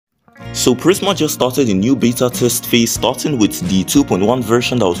So Prisma just started a new beta test phase, starting with the 2.1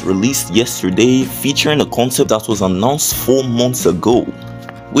 version that was released yesterday, featuring a concept that was announced 4 months ago,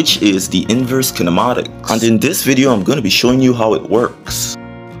 which is the inverse kinematics. And in this video I'm going to be showing you how it works.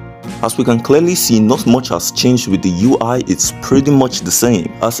 As we can clearly see, not much has changed with the UI, it's pretty much the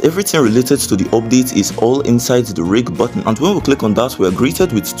same, as everything related to the update is all inside the rig button, and when we click on that we are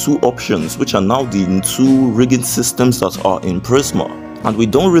greeted with 2 options, which are now the 2 rigging systems that are in Prisma. And we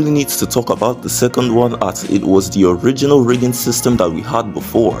don't really need to talk about the second one, as it was the original rigging system that we had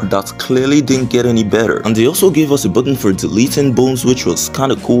before that clearly didn't get any better. And they also gave us a button for deleting bones, which was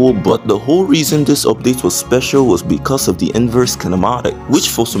kinda cool, but the whole reason this update was special was because of the inverse kinematic, which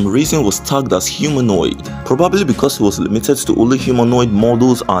for some reason was tagged as humanoid, probably because it was limited to only humanoid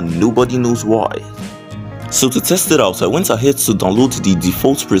models and nobody knows why. So to test it out, I went ahead to download the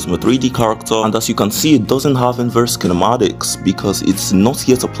default Prisma 3D character, and as you can see, it doesn't have inverse kinematics because it's not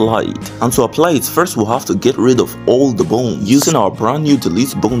yet applied. And to apply it, first we'll have to get rid of all the bones using our brand new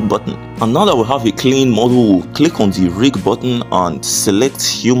delete bone button. And now that we have a clean model, we'll click on the rig button and select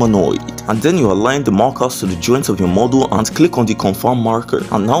humanoid. And then you align the markers to the joints of your model and click on the confirm marker.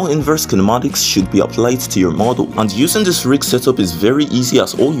 And now inverse kinematics should be applied to your model. And using this rig setup is very easy,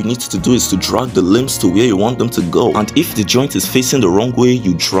 as all you need to do is to drag the limbs to where you want them to go, and if the joint is facing the wrong way,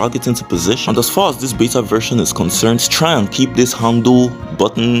 you drag it into position. And as far as this beta version is concerned, try and keep this handle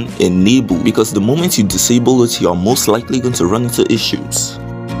button enabled, because the moment you disable it, you are most likely going to run into issues.